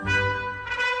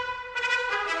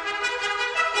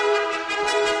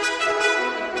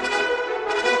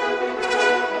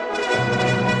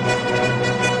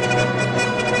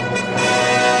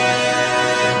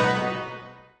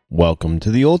Welcome to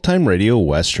the Old Time Radio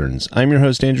Westerns. I'm your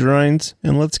host, Andrew Rhines,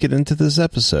 and let's get into this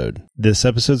episode. This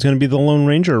episode is going to be The Lone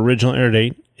Ranger. Original air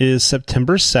date is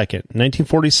September 2nd,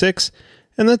 1946,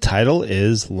 and the title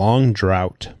is Long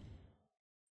Drought.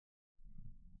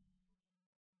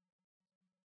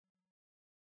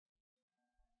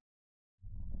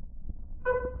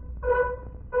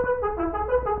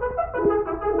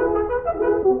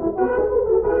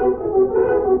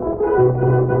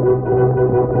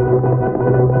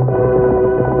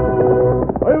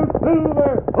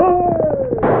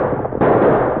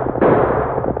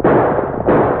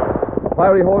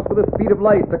 Fiery horse with the speed of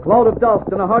light, a cloud of dust,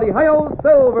 and a hearty hi-yo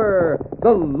Silver, the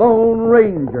Lone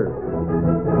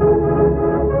Ranger.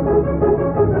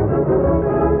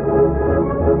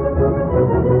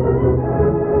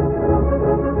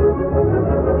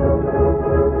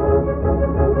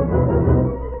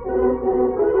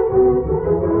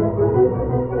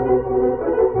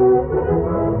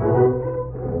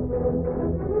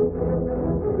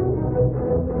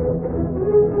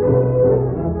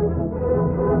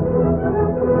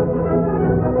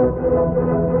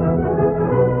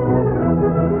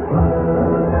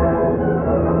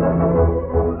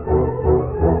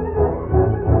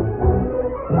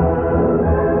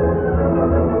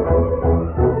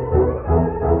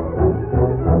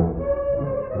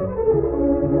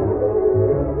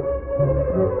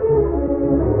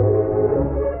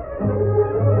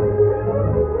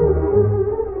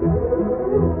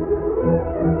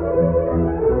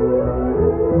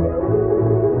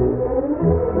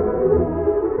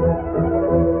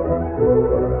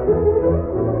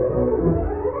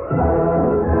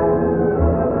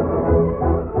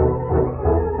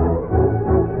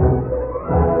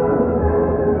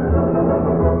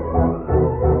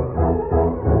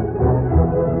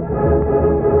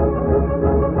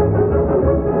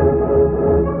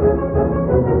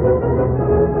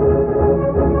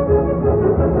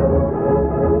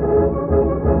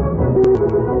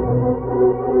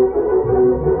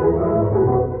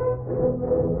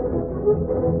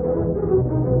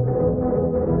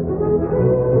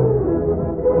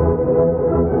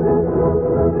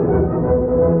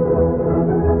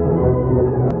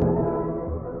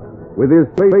 With his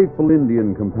faithful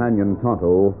Indian companion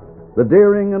Tonto, the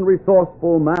daring and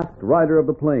resourceful masked rider of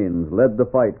the plains led the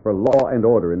fight for law and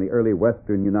order in the early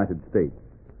western United States.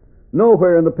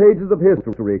 Nowhere in the pages of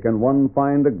history can one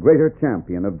find a greater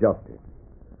champion of justice.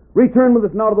 Return with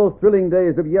us now to those thrilling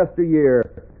days of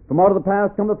yesteryear. From out of the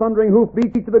past come the thundering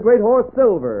hoofbeats of the great horse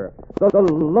Silver. The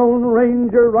Lone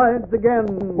Ranger rides again.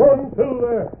 One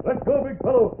Silver! Let's go, big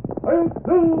fellow! I'm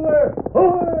Silver!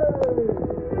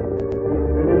 Ahoy!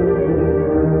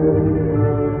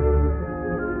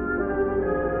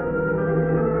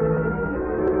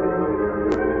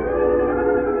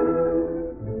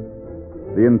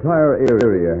 The entire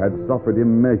area had suffered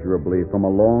immeasurably from a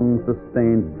long,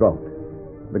 sustained drought.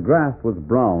 The grass was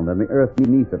brown and the earth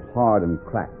beneath it hard and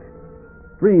cracked.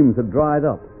 Streams had dried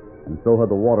up, and so had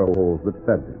the water holes that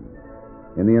fed them.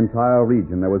 In the entire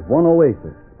region there was one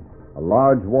oasis, a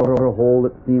large water hole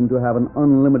that seemed to have an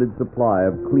unlimited supply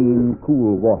of clean,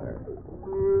 cool water.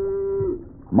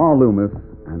 Ma Loomis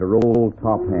and her old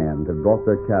top hand had brought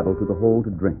their cattle to the hole to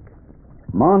drink.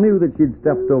 Ma knew that she'd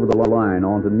stepped over the line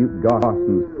onto Newt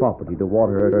Garson's property to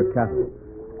water her cattle,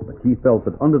 but she felt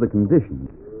that under the conditions,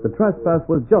 the trespass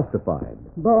was justified.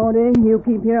 Baldy, you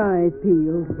keep your eyes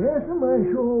peeled. Yes'm, I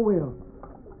sure will.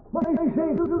 But they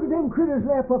say, look at them critters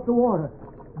lap up the water.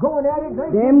 Going at it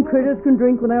like... Them critters can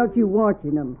drink without you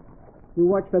watching them. You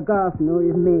watch for Garson or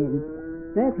his men.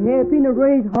 That hairpin will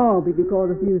raise Harvey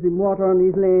because of using water on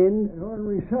his land. And on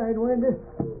my side, Wendy,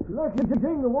 lucky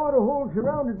thing the water hole's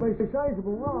surrounded by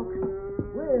sizable rocks.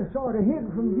 We're sort of hid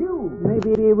from view.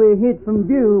 Maybe we're hid from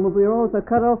view, but we're also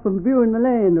cut off from viewing the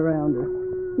land around us.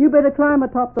 You better climb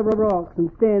atop the rocks and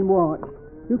stand watch.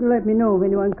 You can let me know if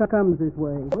anyone comes this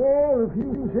way. Well, if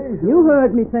you say so. You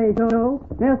heard me say so.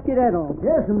 Now skedaddle.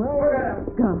 Yes'm, I... Look at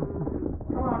him. Garson.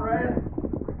 Come on, Red.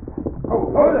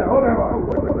 Hold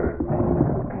there.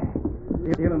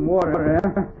 Stealing water,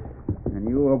 eh? And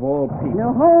you of all people.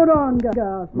 Now hold on,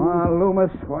 Garson. Ma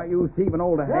Loomis, why you thieving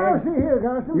old Now, hag? see here,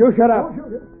 Garson. You shut up. Don't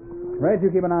shoot it. Red,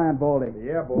 you keep an eye on Baldy.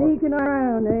 Yeah, boy. Sneaking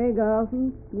around, eh,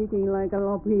 Garson? Sneaking like a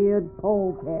lop-eared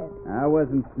polecat. I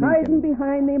wasn't Hiding sneaking.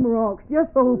 behind them rocks,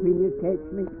 just hoping you'd catch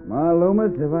me. Ma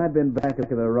Loomis, if I'd been back at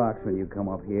the rocks when you come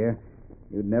up here,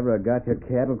 you'd never have got your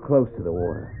cattle close to the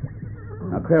water.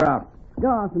 Now clear out.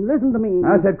 Garson, listen to me.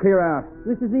 I said clear out.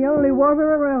 This is the only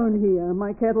water around here.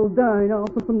 My cattle's dying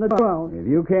also from the drought. If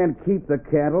you can't keep the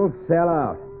cattle, sell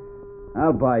out.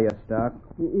 I'll buy your stock.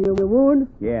 You would?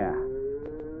 Yeah.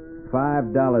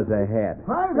 $5 a head. $5?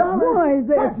 Why is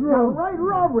that That's wrong? downright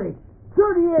robbery.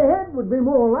 30 a head would be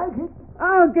more like it.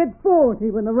 I'll get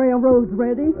 40 when the railroad's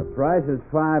ready. The price is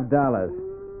 $5.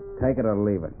 Take it or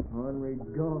leave it. Ornery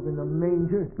dog in the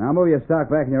manger. Now move your stock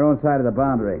back on your own side of the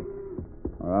boundary,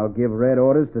 or I'll give Red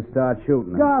orders to start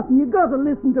shooting them. Garson, you got to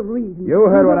listen to reason. You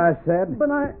heard what I said. But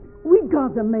we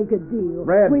got to make a deal.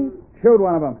 Red, shoot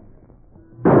one of them.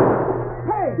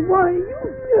 Hey! Why, you...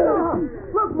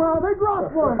 Look, Ma, they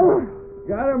dropped one.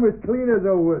 Got him as clean as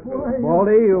a whistle.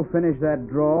 Baldy, you finish that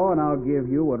draw, and I'll give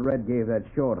you what Red gave that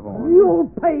shorthorn. You'll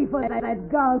pay for that,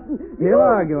 Garson. Still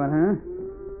arguing,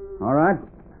 huh? All right.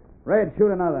 Red,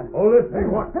 shoot another. Hold it. Hey,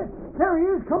 what? There he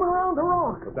is, coming around the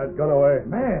rock. Put that gun away.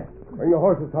 Man. Bring the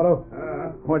horses, Tonto.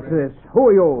 What's this? Who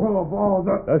are you? Full of balls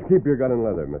up. Let's keep your gun in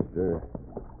leather, mister.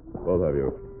 Both of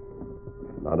you.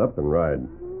 Mount up and ride.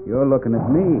 You're looking at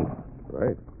me.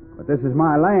 Right. But this is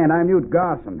my land. I'm Newt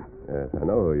Garson. Yes, I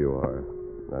know who you are.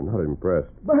 I'm not impressed.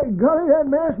 By golly, that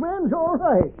masked man's all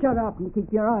right. Shut up and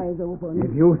keep your eyes open.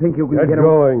 If you think you can Get get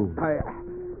going.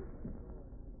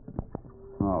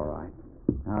 All right.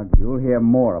 Now, you'll hear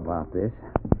more about this.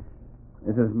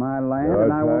 This is my land, There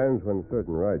and I are will... times when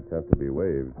certain rights have to be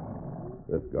waived.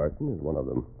 This Garson is one of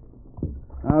them.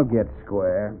 I'll get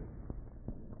square.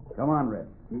 Come on, Red.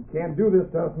 You can't do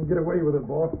this to us and get away with it,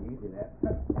 boss. Easy there.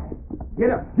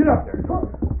 Get up. Get up there.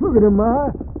 Look at him, Ma.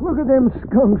 Look at them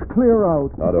skunks clear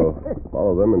out. Otto,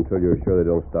 follow them until you're sure they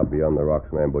don't stop beyond the rocks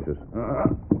and ambushes.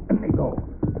 Let me go.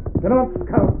 Get up,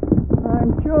 Scout.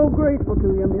 I'm sure grateful to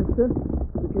you, mister.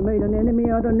 But you made an enemy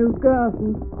out of Newt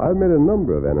Garson. I've made a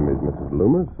number of enemies, Mrs.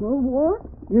 Loomis. Well, what?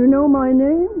 You know my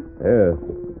name? Yes.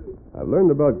 I've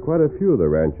learned about quite a few of the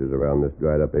ranches around this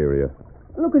dried-up area.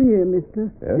 Look at here,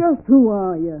 mister. Yes? Just who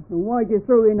are you? And why'd you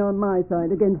throw in on my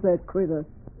side against that critter?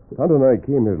 Tonto and I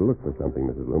came here to look for something,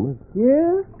 Mrs. Loomis.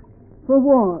 Yeah? For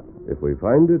what? If we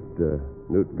find it,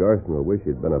 Newt Garson will wish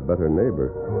he'd been a better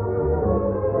neighbor.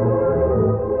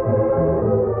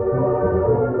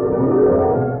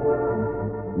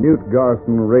 Newt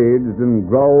Garson raged and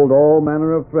growled all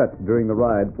manner of threats during the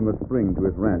ride from the spring to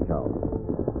his ranch house.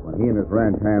 When he and his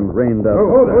ranch hands reined up,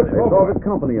 they saw his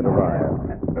company had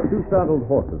arrived. Two saddled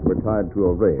horses were tied to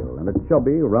a rail, and a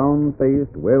chubby,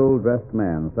 round-faced, well-dressed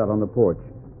man sat on the porch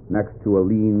next to a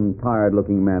lean,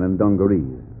 tired-looking man in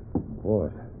dungarees.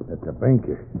 Boss, that's a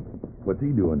banker. What's he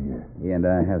doing here? He and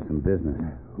I have some business.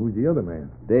 Who's the other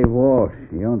man? Dave Walsh.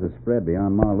 He owns a spread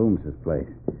beyond Ma Loomis's place.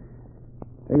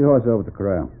 Take your horse over to the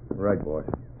corral. Right, boss.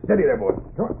 Steady there, boss.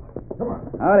 Come on. Come on.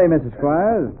 Howdy, Mrs.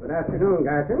 Squires. Good afternoon,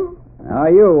 Garson. How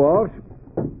are you, Walsh?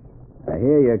 I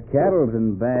hear your cattle's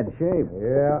in bad shape.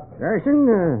 Yeah.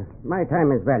 Garson, my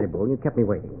time is valuable. You kept me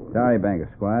waiting. Sorry,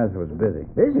 Banker Squires. I was busy.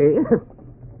 Busy?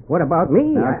 What about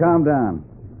me? Now, calm down.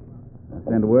 I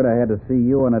sent word I had to see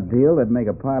you on a deal that'd make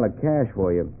a pile of cash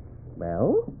for you.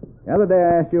 Well? The other day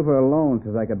I asked you for a loan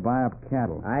so I could buy up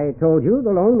cattle. I told you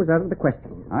the loan was out of the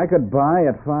question. I could buy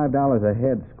at $5 a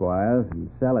head, Squires, and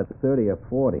sell at 30 or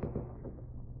 40.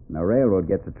 And the railroad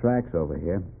gets the tracks over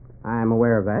here. I'm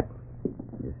aware of that.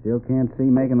 You still can't see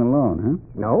making the loan, huh?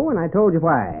 No, and I told you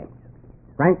why.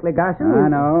 Frankly, Garson... I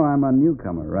know. I'm a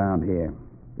newcomer around here.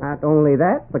 Not only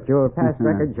that, but your past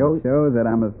record shows... Shows that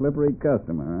I'm a slippery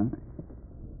customer, huh?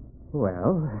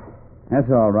 Well... That's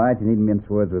all right. You needn't mince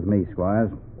words with me,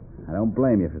 Squires. I don't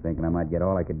blame you for thinking I might get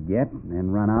all I could get and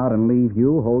then run out and leave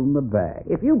you holding the bag.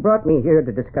 If you brought me here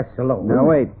to discuss the loan... Now,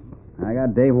 wait. I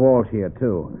got Dave Walsh here,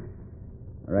 too.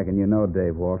 I reckon you know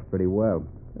Dave Walsh pretty well.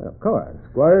 Of course.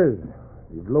 Squires,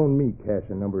 you've loaned me cash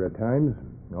a number of times.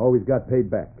 And always got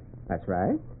paid back. That's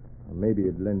right. Or maybe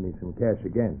you'd lend me some cash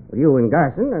again. Well, you and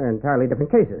Garson are entirely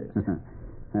different cases.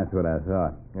 That's what I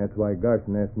thought. That's why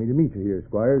Garson asked me to meet you here,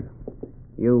 Squires.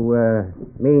 You,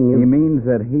 mean you... He means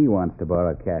that he wants to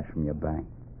borrow cash from your bank.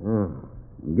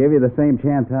 Give you the same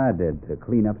chance I did to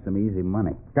clean up some easy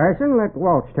money. Garson, let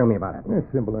Walsh tell me about it. That's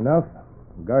simple enough.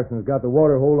 Garson's got the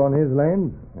water hole on his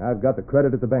land. I've got the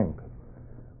credit at the bank.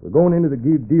 We're going into the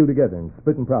deal together and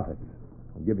splitting profits.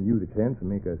 I'm giving you the chance to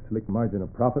make a slick margin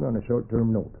of profit on a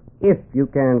short-term note. If you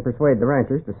can persuade the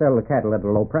ranchers to sell the cattle at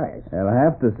a low price. They'll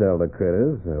have to sell the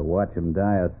critters or watch them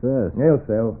die of thirst. They'll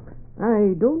sell.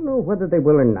 I don't know whether they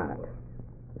will or not.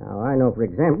 Now, I know, for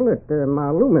example, that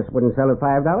Ma Loomis wouldn't sell at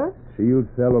 $5. She'll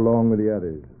sell along with the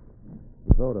others.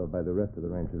 Thought of by the rest of the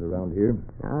ranchers around here.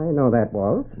 I know that,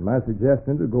 Walsh. My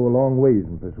suggestions will go a long ways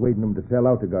in persuading them to sell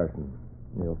out to Garson.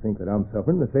 They'll think that I'm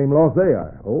suffering the same loss they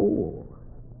are. Oh.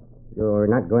 You're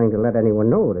not going to let anyone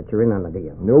know that you're in on the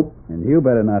deal. Nope. And you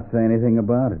better not say anything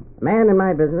about it. Man in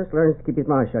my business learns to keep his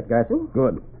mouth shut, Garson.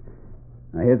 Good.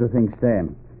 Now, here's where things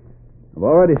stand. I've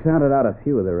already sounded out a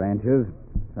few of the ranchers.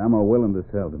 Some are willing to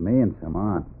sell to me and some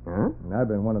aren't. Huh? And I've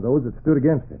been one of those that stood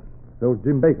against it. So's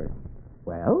Jim Baker.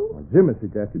 Well? Jim has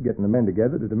suggested getting the men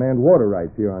together to demand water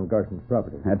rights here on Garson's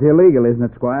property. That's illegal, isn't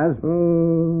it, Squires?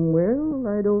 Well,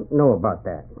 I don't know about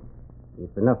that.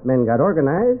 If enough men got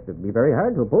organized, it'd be very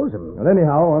hard to oppose them. Well,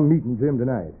 anyhow, I'm meeting Jim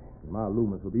tonight. Ma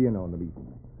Loomis will be in on the meeting.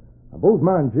 Now, both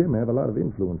Ma and Jim have a lot of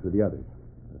influence with the others.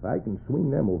 If I can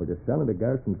swing them over to selling to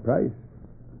Garson's price,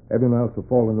 everyone else will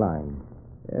fall in line.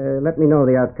 Let me know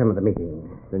the outcome of the meeting.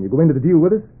 Then you go into the deal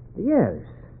with us? Yes.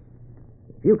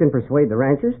 If you can persuade the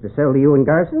ranchers to sell to you and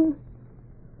Garson,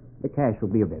 the cash will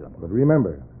be available. But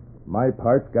remember, my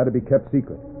part's got to be kept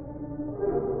secret.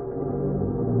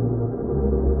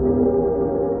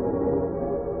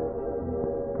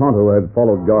 Tonto had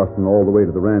followed Garson all the way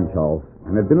to the ranch house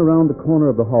and had been around the corner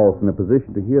of the house in a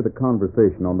position to hear the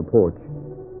conversation on the porch.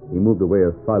 He moved away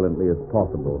as silently as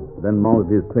possible, then mounted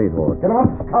his paint horse. Get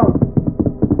off, Scout.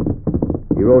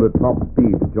 He rode at top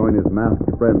speed to join his masked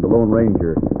friend, the Lone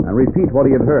Ranger, and repeat what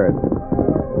he had heard.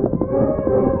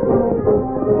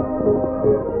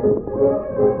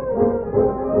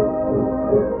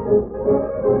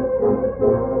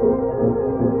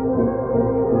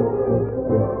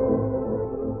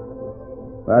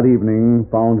 That evening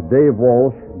found Dave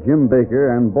Walsh, Jim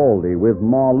Baker, and Baldy with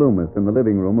Ma Loomis in the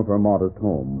living room of her modest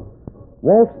home.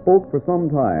 Walsh spoke for some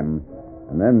time,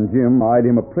 and then Jim eyed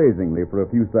him appraisingly for a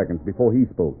few seconds before he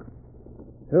spoke.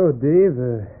 So, Dave,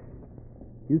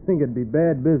 you think it'd be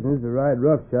bad business to ride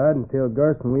roughshod and tell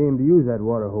Garson we aim to use that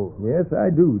water hole? Yes, I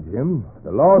do, Jim.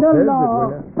 The law The says law.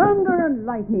 that we're not... Thunder and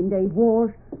lightning, Dave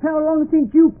Walsh. How long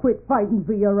since you quit fighting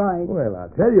for your rights? Well,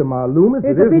 I'll tell you, Ma Loomis,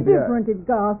 It'd it be isn't the- different if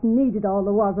Garson needed all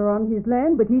the water on his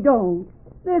land, but he don't.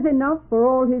 There's enough for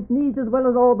all his needs as well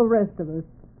as all the rest of us.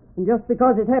 And just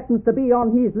because it happens to be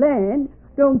on his land,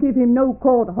 don't give him no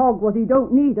call to hog what he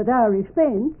don't need at our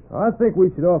expense. I think we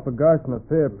should offer Garson a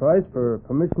fair price for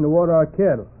permission to water our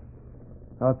cattle.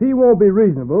 Now, if he won't be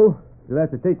reasonable, he'll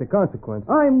have to take the consequences.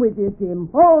 I'm with you, Jim,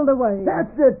 all the way.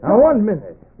 That's it. Now, 1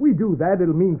 minute. We do that,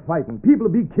 it'll mean fighting. People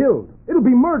will be killed. It'll be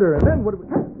murder, and then what...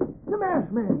 The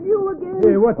masked man. You again?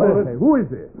 Hey, what's this? Who is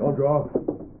this? Don't draw.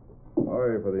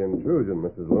 Sorry for the intrusion,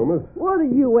 Mrs. Loomis. What are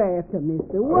you after,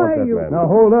 mister? Why are that you... man. Now,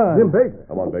 hold on. Jim Baker.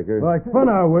 Come on, Baker. Like fun,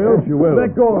 I will. Yes, you will.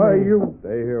 Let go of Why, me. you...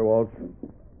 Stay here, Walsh.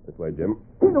 This way, Jim.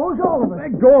 He knows all of it.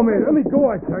 Let go of me. Let me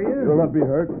go, I tell you. You'll not be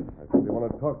hurt. I simply want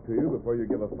to talk to you before you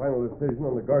give a final decision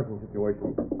on the Garson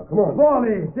situation. Now, come on.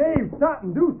 Baldy, Dave, stop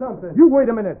and do something. You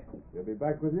wait a minute. We'll be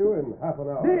back with you in half an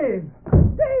hour. Dave.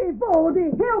 Dave,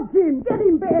 Baldy, help Jim. Get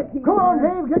him back here. Come on,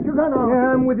 Dave. Get your gun out.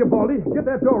 Yeah, I'm with you, Baldy. Get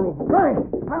that door open. Right.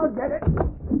 I'll get it.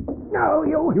 No,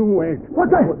 you... You wait.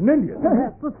 What's that? An Indian.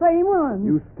 That's the same one.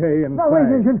 You stay inside. Now,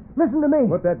 wait, Injun. Listen to me.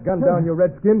 Put that gun down, you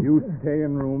redskin. You stay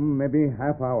in room maybe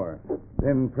half hour.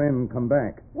 Then friend come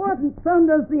back. What in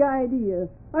thunder's the idea?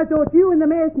 I thought you and the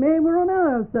masked man were on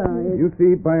our side. You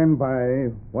see by and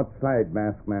by what side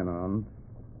masked man on.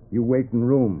 You wait in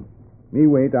room. Me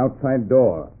wait outside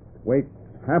door. Wait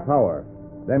half hour.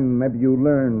 Then maybe you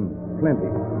learn plenty.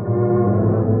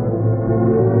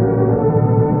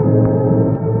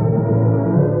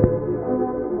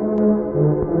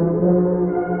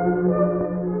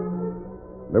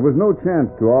 There was no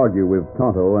chance to argue with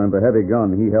Tonto and the heavy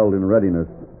gun he held in readiness.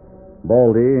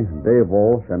 Baldy, Dave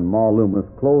Walsh, and Ma Loomis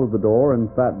closed the door and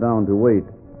sat down to wait.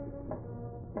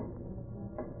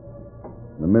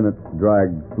 The minutes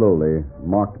dragged slowly,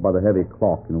 marked by the heavy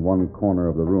clock in one corner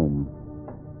of the room.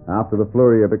 After the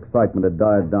flurry of excitement had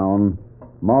died down,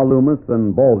 Ma Loomis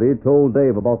and Baldy told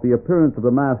Dave about the appearance of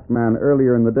the masked man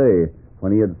earlier in the day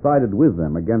when he had sided with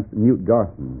them against Newt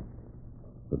Garson.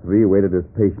 The three waited as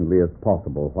patiently as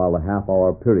possible while the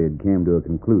half-hour period came to a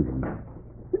conclusion.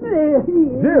 There he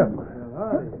is. Jim.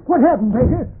 What happened,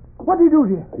 Baker? What did he do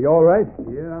to you? You all right?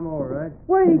 Yeah, I'm all right.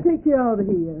 Why did he take you out of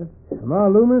here? Ma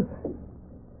Loomis,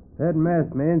 that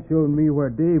masked man showed me where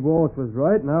Dave Walsh was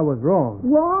right and I was wrong.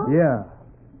 What? Yeah.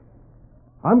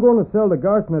 I'm going to sell to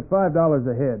Garson at $5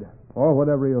 a head, or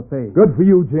whatever he'll pay. Good for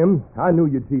you, Jim. I knew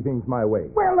you'd see things my way.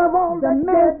 Well, of all The that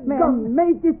masked bad man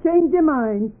made you change your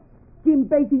mind. Jim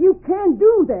Baker, you can't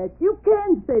do that. You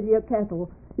can't sell your cattle.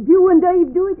 If you and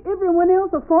Dave do it, everyone else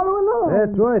will follow along.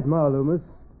 That's right, Ma Loomis.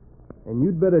 And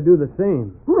you'd better do the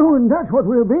same. Ruined, that's what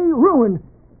we'll be. Ruined.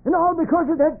 And all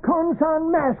because of that con-son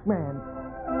masked man.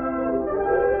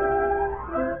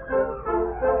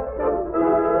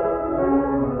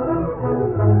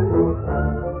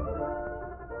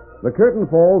 The curtain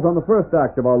falls on the first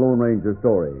act of our Lone Ranger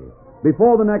story.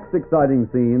 Before the next exciting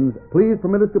scenes, please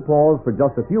permit us to pause for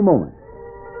just a few moments.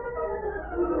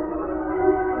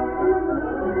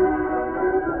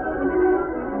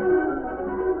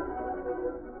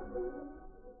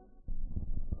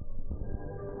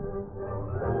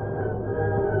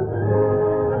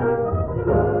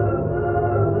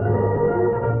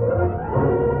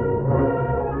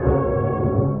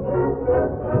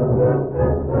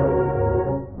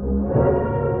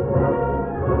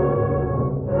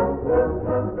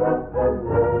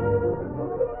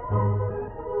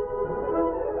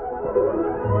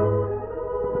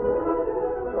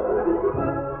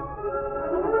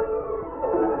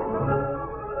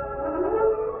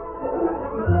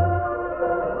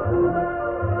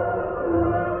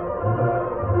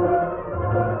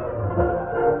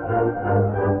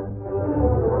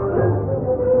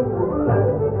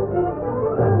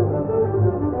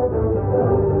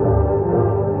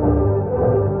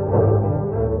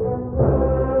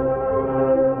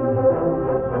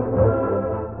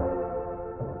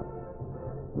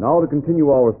 Now to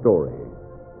continue our story.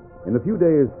 In the few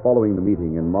days following the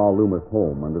meeting in Ma Loomis'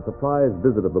 home and the surprise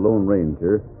visit of the Lone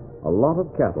Ranger, a lot of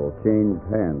cattle changed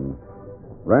hands.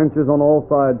 Ranchers on all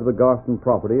sides of the Garson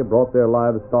property brought their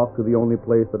livestock to the only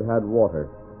place that had water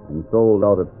and sold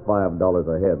out at $5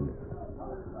 a head.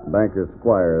 Banker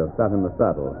Squire sat in the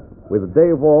saddle, with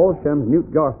Dave Walsh and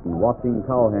Newt Garson watching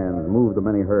cowhands move the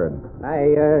many herds.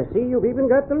 I see you've even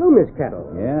got the Loomis cattle.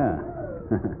 Yeah.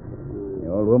 The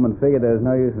old woman figured there was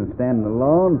no use in standing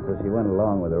alone, so she went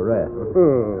along with the rest.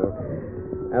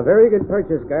 A very good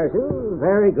purchase, Garson.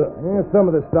 Very good. Yeah, some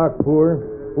of the stock's poor.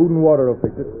 Food and water will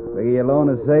fix it. Figure your loan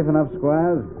is safe enough,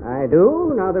 Squires? I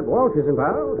do, now that Walsh is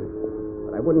involved.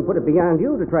 But I wouldn't put it beyond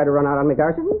you to try to run out on me,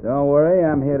 Garson. Don't worry,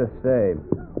 I'm here to stay.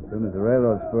 As soon as the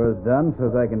railroad spur is done, so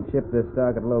as I can ship this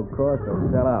stock at low cost, I'll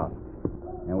sell out.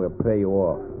 And we'll pay you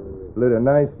off. Split a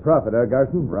nice profit,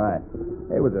 Garson? Right.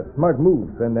 It was a smart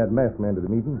move, send that masked man to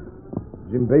the meeting.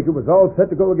 Jim Baker was all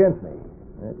set to go against me.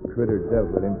 That critter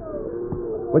dealt with him.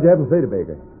 What'd you have him say to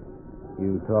Baker?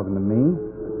 You talking to me?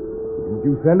 Didn't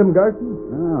you send him, Garson?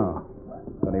 No.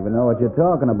 Don't even know what you're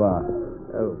talking about.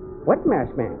 What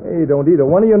masked man? Hey, don't either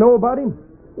one of you know about him?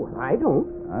 Well, I don't.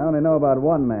 I only know about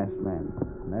one masked man.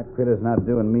 And that critter's not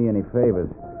doing me any favors.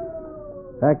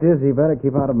 Fact is, he better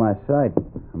keep out of my sight.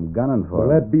 I'm gunning for Well,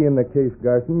 him. that being the case,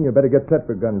 Garson, you better get set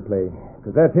for gunplay.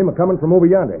 Because that's him a-coming from over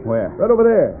yonder. Where? Right over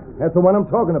there. That's the one I'm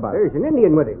talking about. There's an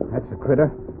Indian with him. That's the critter.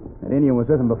 That Indian was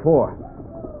with him before.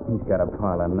 He's got a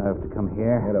pile of nerve to come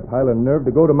here. Had a pile of nerve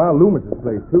to go to Ma Loomis's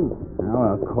place, too. Now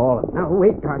I'll call him. Now,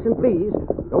 wait, Garson, please.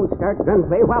 Don't start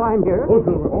gunplay while I'm here. You're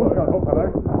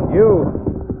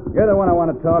the one I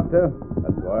want to talk to.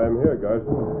 That's why I'm here,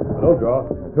 Garson. Hello, Draw.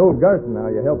 I told Garson how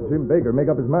you helped Jim Baker make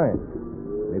up his mind.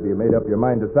 Maybe you made up your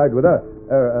mind to side with us.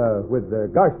 With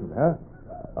Garson, huh?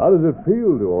 How does it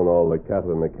feel to own all the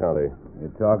cattle in the county?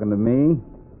 You're talking to me?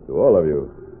 To all of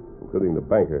you, including the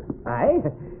banker. I'm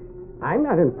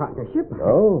not in partnership.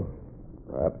 No?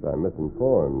 Perhaps I'm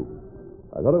misinformed.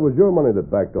 I thought it was your money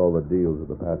that backed all the deals of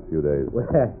the past few days.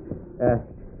 Well,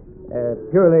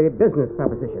 purely business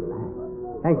proposition.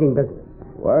 Banking business.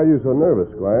 Why are you so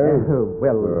nervous, Squire?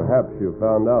 Well... Perhaps you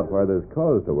found out why there's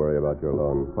cause to worry about your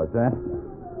loan. What's that?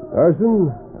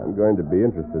 Garson, I'm going to be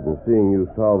interested in seeing you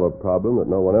solve a problem that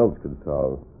no one else could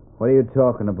solve. What are you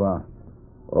talking about?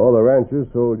 All the ranchers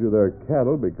sold you their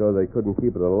cattle because they couldn't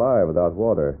keep it alive without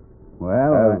water.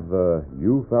 Well, Have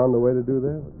you found a way to do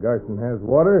that? Garson has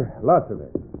water, lots of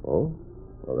it. Oh?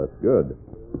 Well, that's good.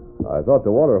 I thought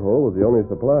the water hole was the only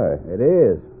supply. It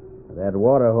is. That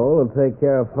water hole will take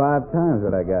care of 5 times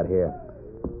what I got here.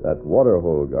 That water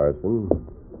hole, Garson,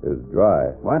 is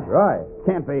dry. What? Dry.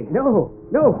 Can't be. No.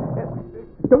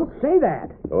 Don't say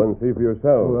that. Go and see for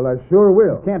yourself. Well, I sure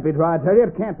will. Can't be dry, I tell you.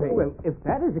 It can't be. Well, if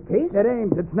that is the case... It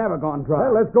ain't. It's never gone dry.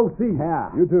 Well, let's go see. Yeah.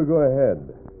 You two go ahead.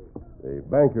 The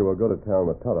banker will go to town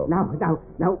with Tonto. Now,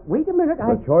 wait a minute.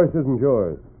 The choice isn't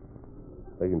yours.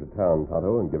 Take him to town,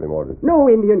 Tonto, and give him orders. No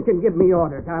Indian can give me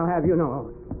orders, I'll have you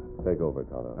know. Take over,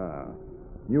 Tonto.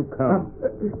 You come.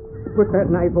 Put that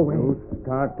knife away. You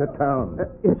start to town.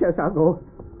 Yes, I'll go.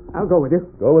 I'll go with you.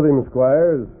 Go with him,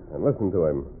 Squires, and listen to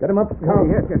him. Get him up, Scout.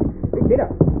 Yes. Get up.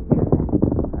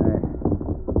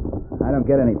 I don't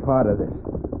get any part of this.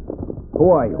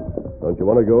 Who are you? Don't you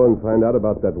want to go and find out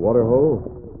about that water hole?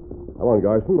 Come on,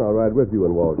 Garson. I'll ride with you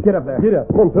and Walsh. Get up there. Get up.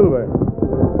 Come on, Silver.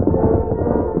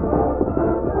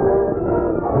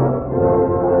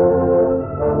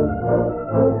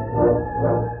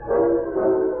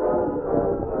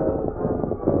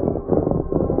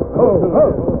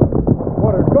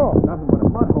 Water's gone. Nothing but a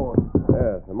mud hole.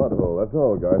 Yes, a mud hole. That's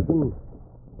all, Garson.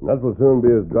 And that will soon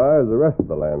be as dry as the rest of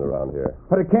the land around here.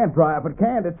 But it can't dry up. It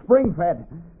can't. It's spring-fed.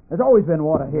 There's always been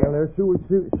water Well, here. they're sure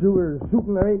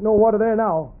shooting. There ain't no water there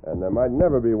now. And there might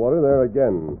never be water there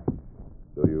again.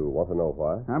 Do you want to know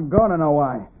why? I'm going to know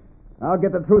why. I'll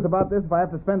get the truth about this if I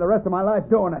have to spend the rest of my life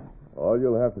doing it. All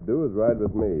you'll have to do is ride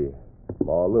with me.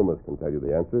 Ma Loomis can tell you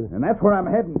the answer. And that's where I'm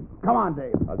heading. Come on,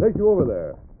 Dave. I'll take you over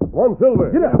there. Come on,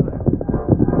 Silver. Get up there.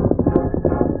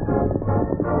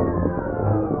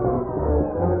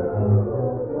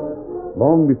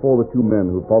 Long before the two men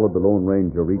who followed the Lone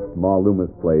Ranger reached Ma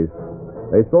Loomis' place,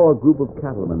 they saw a group of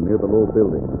cattlemen near the low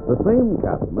building. The same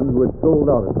cattlemen who had sold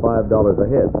out at $5 a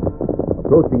head.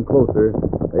 Approaching closer,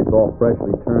 they saw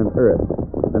freshly turned earth.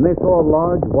 Then they saw a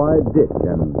large, wide ditch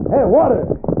and... Hey, water!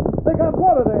 They got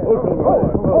water there.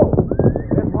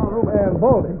 There's Ma Loomis. And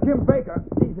Baldy. Jim Baker.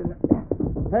 He's in there.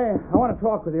 Hey, I want to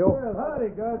talk with you. Well, howdy,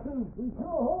 Garson. We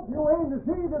sure hope you aim to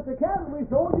see that the cattle we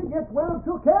sold you gets well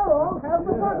took care of. How's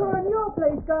the water on your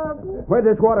place, Garden? Where'd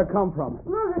this water come from?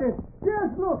 Look at it.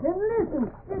 Just look and listen.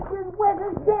 It's as wet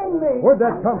as gangbang. Where'd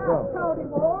that come from? Howdy,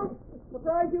 Walt.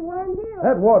 Surprised you weren't here.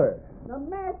 That water. The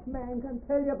masked man can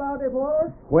tell you about it,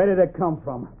 Walt. Where did it come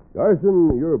from?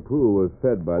 Garson, your pool was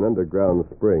fed by an underground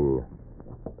spring.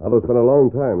 Otto spent a long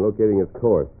time locating its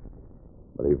course.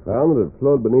 But he found that it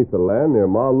flowed beneath the land near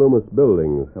Ma Loomis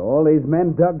buildings. So all these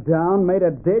men dug down, made a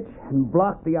ditch, and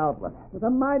blocked the outlet. It was a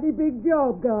mighty big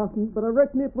job, Garson, but I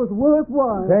reckon it was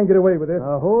worthwhile. Can't get away with it.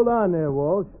 Hold on there,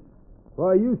 Walsh. Why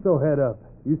are you so head up?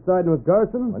 You siding with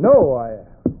Garson? No, I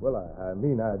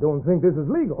don't think this is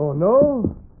legal. Oh,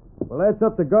 no? Well, that's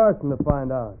up to Garson to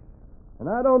find out. And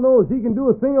I don't know if he can do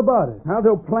a thing about it. I'll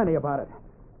do plenty about it.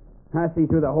 I see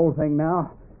through the whole thing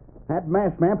now. That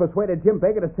masked man persuaded Jim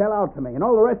Baker to sell out to me, and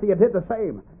all the rest of you did the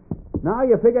same. Now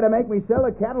you figure to make me sell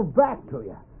the cattle back to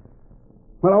you.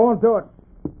 Well, I won't do it.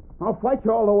 I'll fight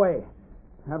you all the way.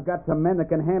 I've got some men that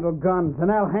can handle guns,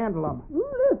 and I'll handle them.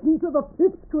 Listen to the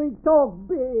Pipsqueak talk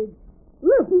big.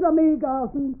 Listen to me,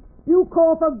 Garson. You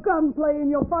call for gunplay, and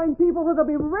you'll find people that'll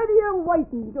be ready and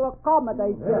waiting to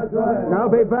accommodate you. That's right. And I'll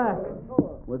be back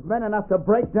with men enough to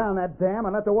break down that dam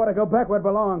and let the water go back where it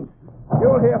belongs.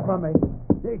 You'll hear from me.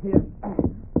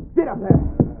 Get up there.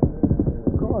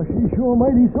 Gosh, he's sure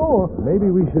mighty sore. Maybe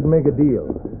we should make a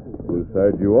deal. Whose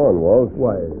side you on, Walsh?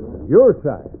 Why, your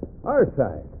side. Our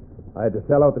side. I had to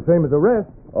sell out the same as the rest.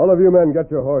 All of you men get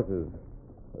your horses.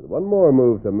 There's one more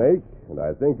move to make, and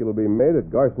I think it'll be made at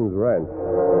Garson's ranch.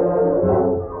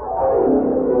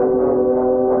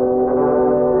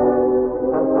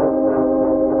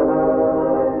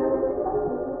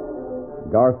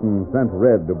 Garson sent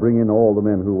Red to bring in all the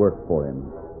men who worked for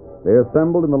him. They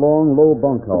assembled in the long, low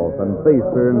bunkhouse and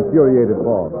faced their infuriated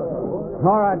boss.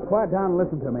 All right, quiet down and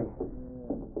listen to me.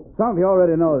 Some of you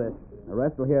already know this. The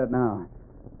rest will hear it now.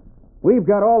 We've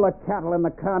got all the cattle in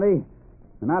the county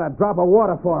and not a drop of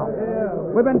water for them. Yeah.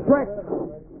 We've been tricked.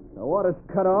 The water's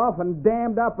cut off and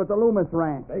dammed up at the Loomis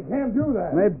Ranch. They can't do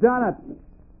that. And they've done it.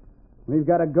 We've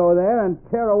got to go there and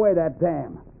tear away that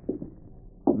dam.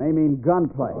 It may mean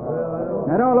gunplay.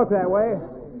 Now, don't look that way.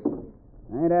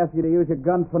 I ain't asking you to use your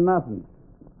guns for nothing.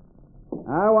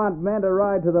 I want men to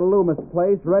ride to the Loomis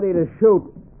place ready to shoot.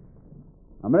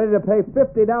 I'm ready to pay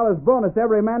 $50 bonus to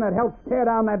every man that helps tear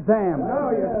down that dam.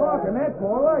 Now you're talking. That's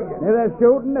more like it. If they're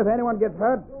shooting, if anyone gets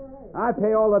hurt, I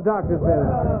pay all the doctor's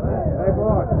bills. Hey,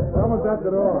 boss, someone's at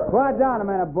the door. Quiet down a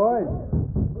minute, boys.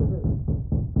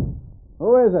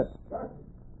 Who is it?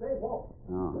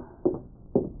 Oh.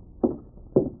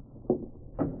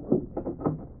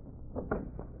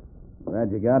 Glad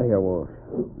you got here, Walsh.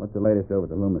 What's the latest over at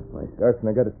the Loomis place? Garson,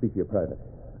 I got to speak to you private.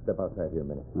 Step outside here a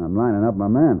minute. I'm lining up my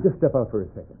men. Just step out for a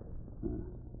second.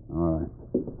 All right.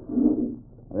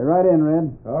 Be right in,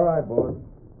 Red. All right, boss.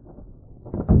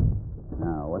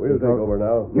 Now, what's We'll take over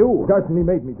now. You! Garson, he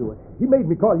made me do it. He made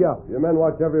me call you out. Your men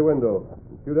watch every window.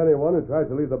 Shoot anyone who tries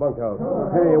to leave the bunkhouse.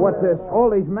 Hey, what's this? All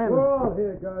these men. We're all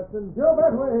here, Garson. Joe,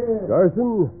 back way here.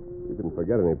 Garson, you can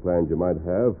forget any plans you might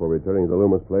have for returning to the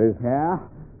Loomis place. Yeah?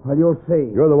 Well, you'll see.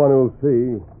 You're the one who'll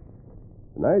see.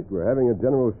 Tonight, we're having a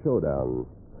general showdown.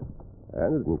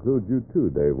 And it includes you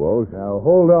too, Dave Walsh. Now,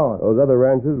 hold on. Those other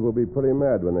ranchers will be pretty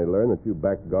mad when they learn that you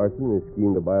backed Garson in his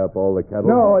scheme to buy up all the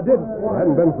cattle. No, I didn't. If it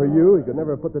hadn't been for you, he could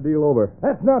never have put the deal over.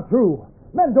 That's not true.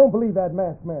 Men don't believe that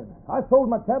masked man. I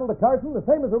sold my cattle to Carson the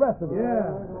same as the rest of them.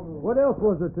 Yeah. What else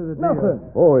was there to the deal?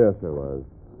 Nothing. Oh, yes, there was.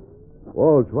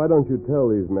 Walsh, why don't you tell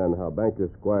these men how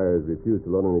Banker Squires refused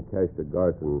to loan any cash to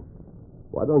Garson?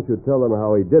 Why don't you tell them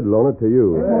how he did loan it to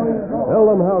you? Tell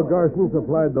them how Garson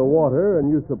supplied the water and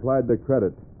you supplied the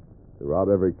credit to rob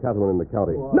every cattleman in the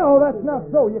county. No, that's not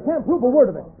so. You can't prove a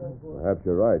word of it. Perhaps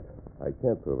you're right. I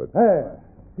can't prove it. There.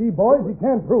 See, boys, you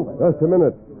can't prove it. Just a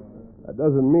minute. That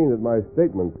doesn't mean that my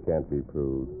statements can't be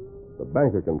proved. The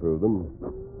banker can prove them.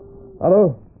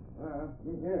 Otto?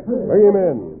 Bring him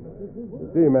in. You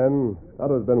see, men,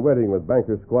 Otto's been waiting with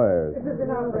Banker Squires. This is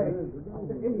an outrage.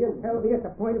 The Indian held me at the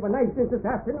point of a knife since this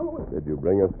afternoon. Did you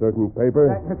bring a certain paper?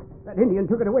 That Indian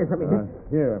took it away from me.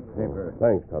 Here, paper.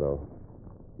 Thanks, Otto.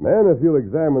 Men, if you'll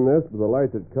examine this with the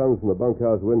light that comes from the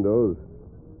bunkhouse windows,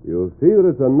 you'll see that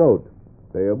it's a note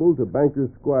payable to Banker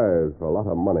Squires for a lot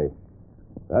of money.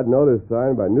 That note is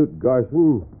signed by Newt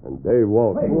Garson and Dave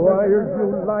Walsh. Liar,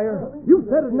 you liar. You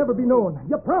said it'd never be known.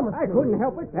 You promised. I couldn't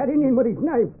help it. That Indian with his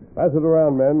knife. Pass it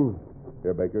around, men.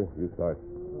 Here, Baker, you start.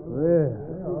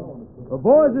 Well,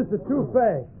 boys, it's a true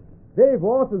fact. Dave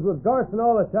Walsh is with Garson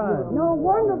all the time. No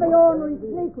wonder the ornery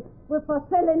sneak was for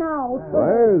selling out.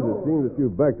 Squires, it seems that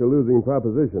you've backed a losing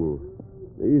proposition.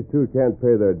 These two can't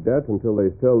pay their debt until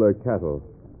they sell their cattle.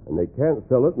 And they can't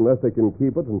sell it unless they can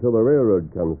keep it until the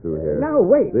railroad comes through here. Now,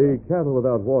 wait. The cattle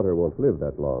without water won't live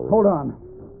that long. Hold on.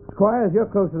 Squires, you're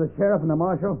close to the sheriff and the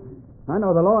marshal. I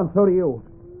know the law, and so do you.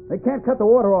 They can't cut the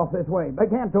water off this way. They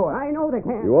can't do it. I know they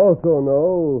can't. You also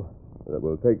know that it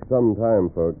will take some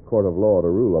time for a court of law to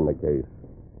rule on the case.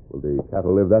 Will the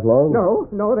cattle live that long?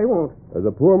 No, they won't. There's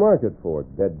a poor market for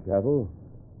dead cattle.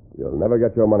 You'll never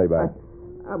get your money back.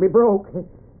 I'll be broke.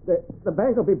 The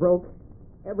bank will be broke.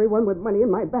 Everyone with money in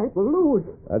my bank will lose.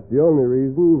 That's the only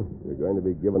reason you're going to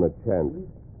be given a chance.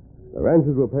 The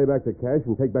ranchers will pay back the cash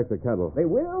and take back the cattle. They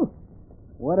will?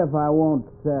 What if I won't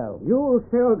sell? You'll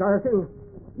sell, Garson.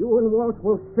 You and Walsh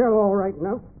will sell all right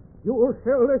enough. You will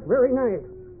sell this very night.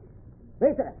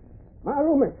 Baker, my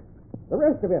Loomis, the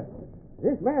rest of you.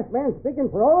 This masked man speaking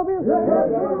for all of you?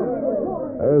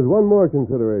 There's one more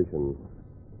consideration.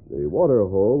 The water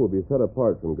hole will be set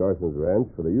apart from Garson's ranch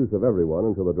for the use of everyone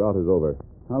until the drought is over.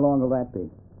 How long will that be?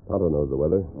 Tonto knows the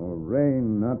weather. Oh,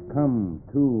 rain not come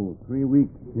 2-3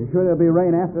 weeks. You sure there'll be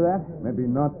rain after that? Maybe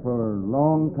not for a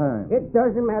long time. It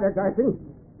doesn't matter, Garson.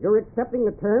 You're accepting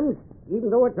the terms, even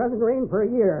though it doesn't rain for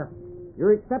a year.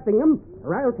 You're accepting them,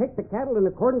 or I'll take the cattle in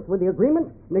accordance with the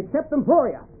agreement and accept them for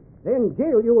you. Then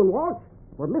jail you and Walsh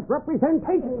for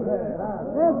misrepresentation.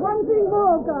 There's one thing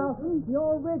more, Garson.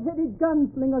 Your red-headed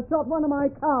gunslinger shot one of my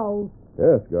cows.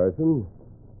 Yes, Garson.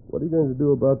 What are you going to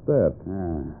do about that?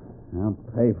 I'll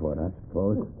pay for it, I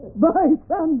suppose. By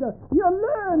thunder, you're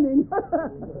learning.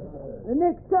 The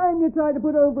next time you try to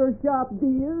put over a sharp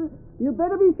deal, you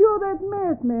better be sure that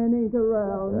masked man ain't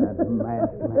around. That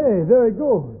masked man. Hey, there he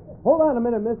goes. Hold on a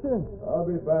minute, mister. I'll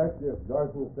be back if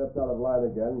Garson steps out of line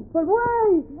again. But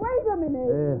wait a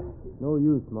minute. No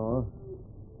use, Ma.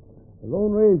 The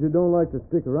Lone Ranger don't like to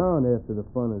stick around after the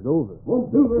fun is over.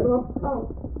 Won't do it up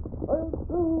south.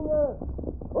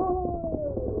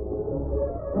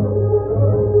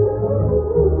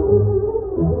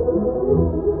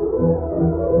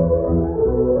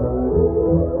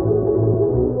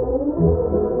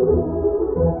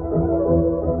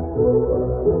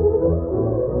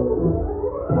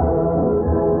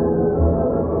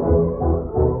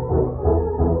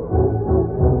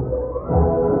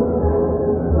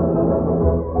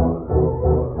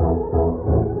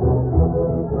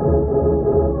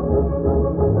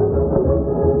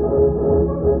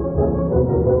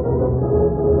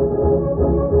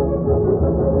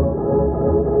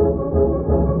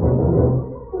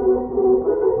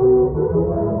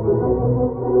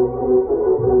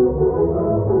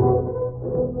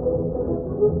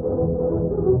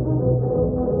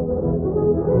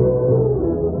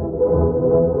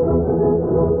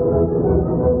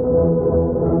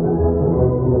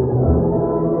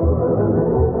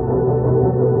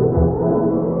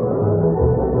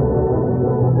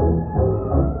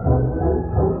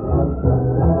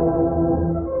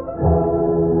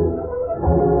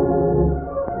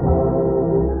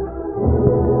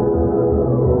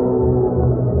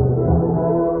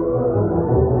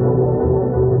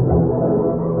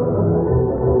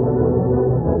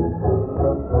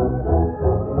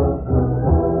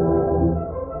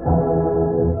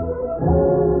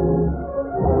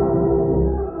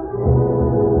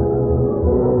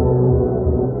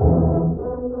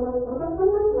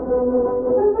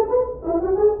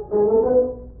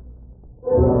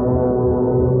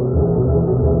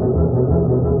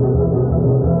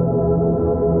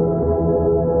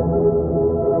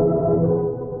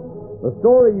 The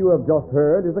story you have just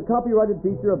heard is a copyrighted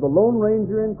feature of the Lone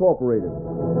Ranger Incorporated.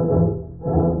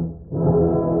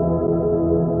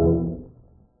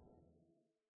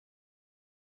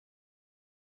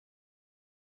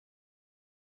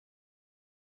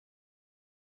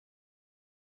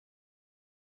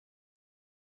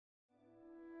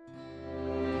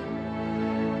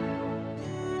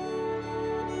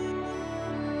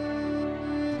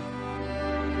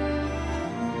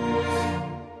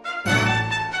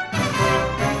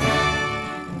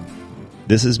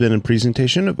 This has been a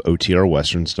presentation of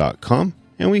OTRWesterns.com,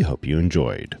 and we hope you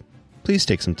enjoyed. Please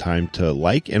take some time to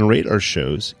like and rate our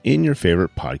shows in your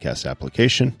favorite podcast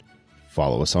application.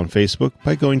 Follow us on Facebook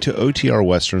by going to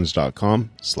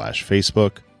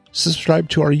OTRWesterns.com/Facebook. Subscribe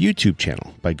to our YouTube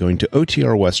channel by going to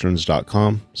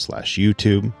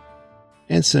OTRWesterns.com/YouTube.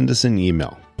 And send us an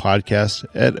email,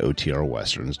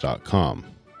 podcast@OTRWesterns.com.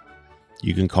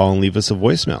 You can call and leave us a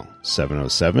voicemail,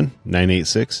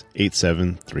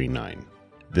 707-986-8739.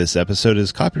 This episode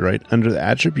is copyright under the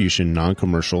Attribution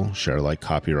Non-Commercial Share-alike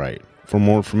copyright. For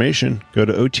more information, go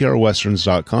to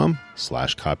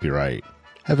OTRWesterns.com/copyright.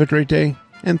 Have a great day,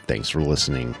 and thanks for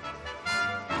listening.